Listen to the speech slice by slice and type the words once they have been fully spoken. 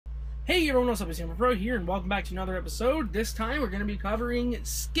Hey everyone, what's up? It's Pro here, and welcome back to another episode. This time we're going to be covering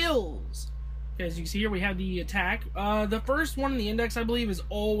skills. Okay, as you can see here, we have the attack. The first one in the index, I believe, is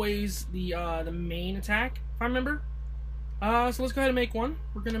always the main attack, if I remember. So let's go ahead and make one.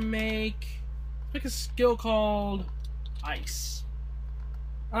 We're going to make a skill called Ice.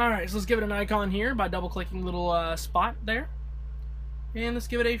 Alright, so let's give it an icon here by double-clicking the little spot there. And let's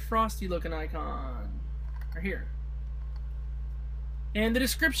give it a frosty-looking icon right here. And the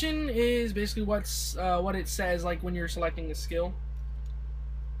description is basically what it says, like when you're selecting a skill.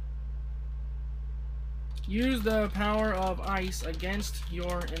 Use the power of ice against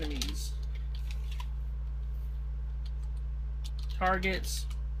your enemies. Targets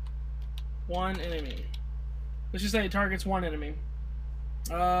one enemy. Let's just say it targets one enemy.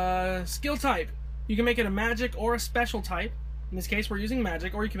 Skill type. You can make it a magic or a special type. In this case, we're using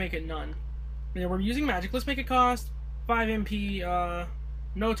magic, or you can make it none. Yeah, we're using magic. Let's make it cost 5 MP,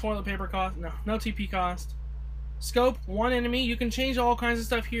 no toilet paper cost, no TP cost. Scope, one enemy. You can change all kinds of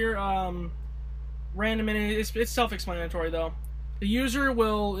stuff here. Random enemy, it's self-explanatory though. The user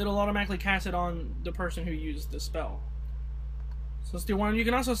it'll automatically cast it on the person who used the spell. So let's do one. You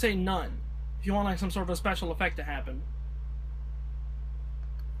can also say none, if you want like some sort of a special effect to happen.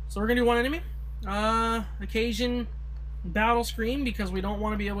 So we're gonna do one enemy. Occasion, battle screen, because we don't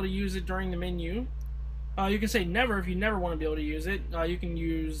want to be able to use it during the menu. You can say never if you never want to be able to use it. You can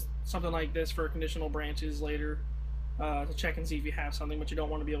use something like this for conditional branches later to check and see if you have something, but you don't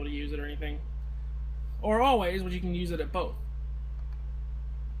want to be able to use it or anything. Or always, but you can use it at both.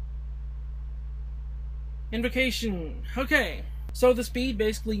 Invocation. Okay, so the speed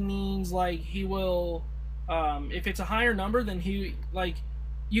basically means like he will, if it's a higher number, then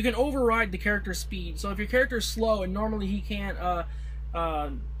you can override the character's speed. So if your character's slow and normally he can't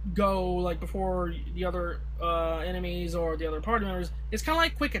go like before the other enemies or the other party members, it's kind of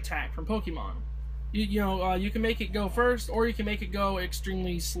like quick attack from Pokemon. You can make it go first, or you can make it go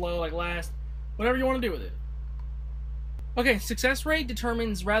extremely slow, like last. Whatever you want to do with it. Okay, success rate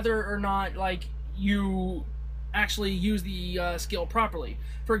determines whether or not like you actually use the skill properly.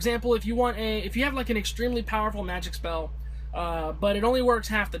 For example, if you have like an extremely powerful magic spell, but it only works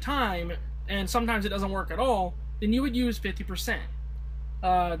half the time, and sometimes it doesn't work at all, then you would use 50%.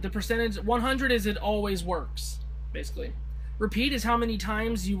 The percentage, 100 is it always works, basically. Repeat is how many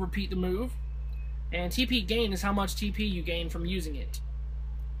times you repeat the move, and TP gain is how much TP you gain from using it.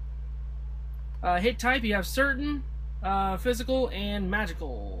 Hit type, you have certain, physical, and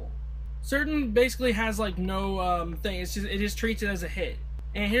magical. Certain basically has like no thing, it just treats it as a hit.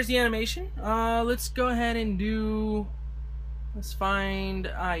 And here's the animation. Let's go ahead and let's find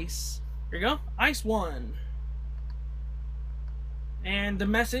Ice. Here we go, Ice 1. And the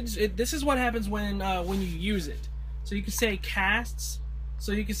message, this is what happens when you use it. So you can say casts.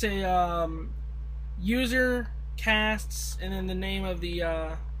 So you can say user casts, and then the name of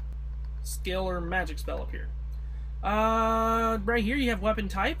the skill or magic spell up here. Right here you have weapon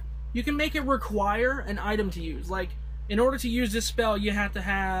type. You can make it require an item to use. Like, in order to use this spell, you have to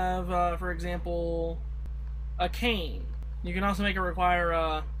have, for example, a cane. You can also make it require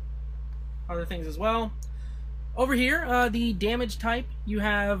other things as well. Over here, the damage type, you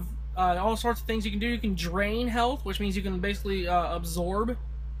have all sorts of things you can do. You can drain health, which means you can basically absorb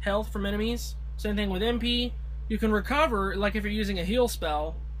health from enemies. Same thing with MP. You can recover, like if you're using a heal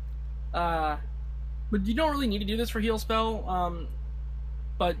spell. But you don't really need to do this for heal spell,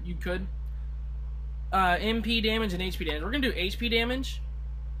 but you could. MP damage and HP damage. We're gonna do HP damage.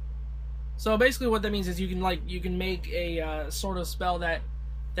 So basically what that means is you can make a sort of spell that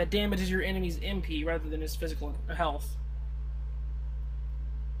damages your enemy's MP rather than his physical health.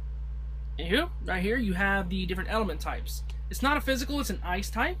 Anywho, right here you have the different element types. It's not a physical, it's an ice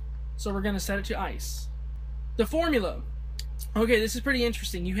type, so we're going to set it to ice. The formula. Okay, this is pretty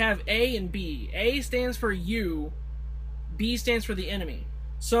interesting. You have A and B. A stands for you, B stands for the enemy.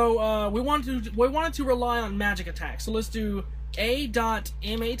 So we wanted to rely on magic attack. So let's do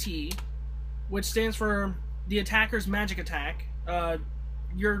A.MAT, which stands for the attacker's magic attack. The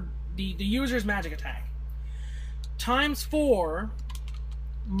user's magic attack, times 4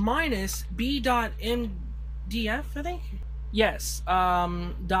 minus B.MDF, I think? Yes,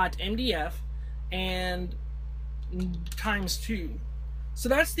 .MDF, and times 2. So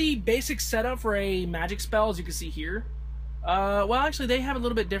that's the basic setup for a magic spell, as you can see here. Well, actually, they have a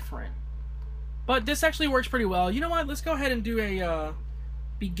little bit different. But this actually works pretty well. You know what? Let's go ahead and do a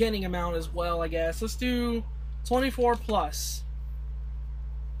beginning amount as well, I guess. Let's do 24 plus.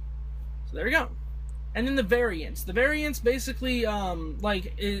 So there we go. And then the variance. The variance basically,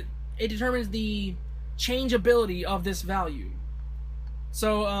 it determines the changeability of this value.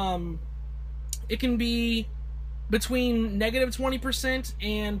 So it can be between negative 20%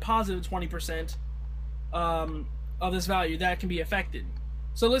 and positive 20% of this value that can be affected.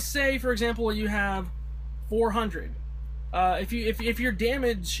 So let's say, for example, you have 400. If your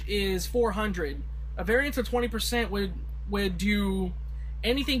damage is 400, a variance of 20% would do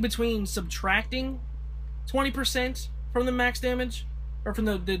anything between subtracting 20% from the max damage, or from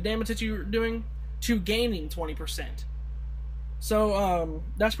the damage that you're doing, to gaining 20%. So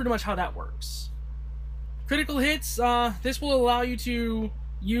that's pretty much how that works. Critical hits. This will allow you to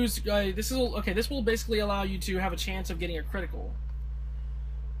use. This will basically allow you to have a chance of getting a critical.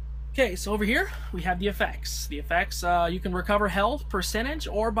 Okay, so over here we have the effects. The effects, you can recover health percentage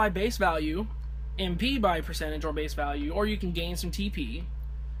or by base value, MP by percentage or base value, or you can gain some TP.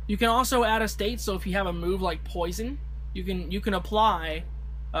 You can also add a state, so if you have a move like poison, you can apply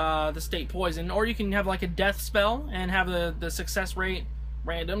the state poison, or you can have like a death spell and have the success rate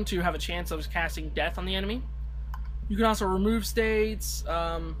random to have a chance of casting death on the enemy. You can also remove states,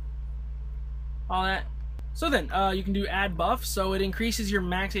 all that. So then, you can do add buff, so it increases your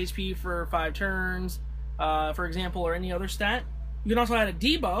max HP for 5 turns, for example, or any other stat. You can also add a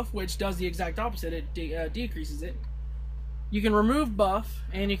debuff, which does the exact opposite. It decreases it. You can remove buff,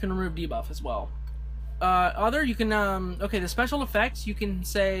 and you can remove debuff as well. You can, okay, the special effects, you can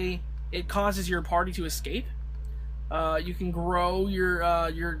say it causes your party to escape. You can grow your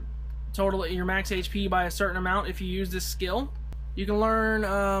max HP by a certain amount if you use this skill. You can learn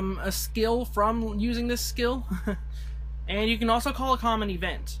a skill from using this skill. And you can also call a common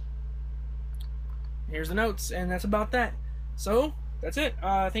event. Here's the notes, and that's about that. So, that's it.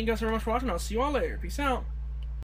 Thank you guys very much for watching. I'll see you all later. Peace out.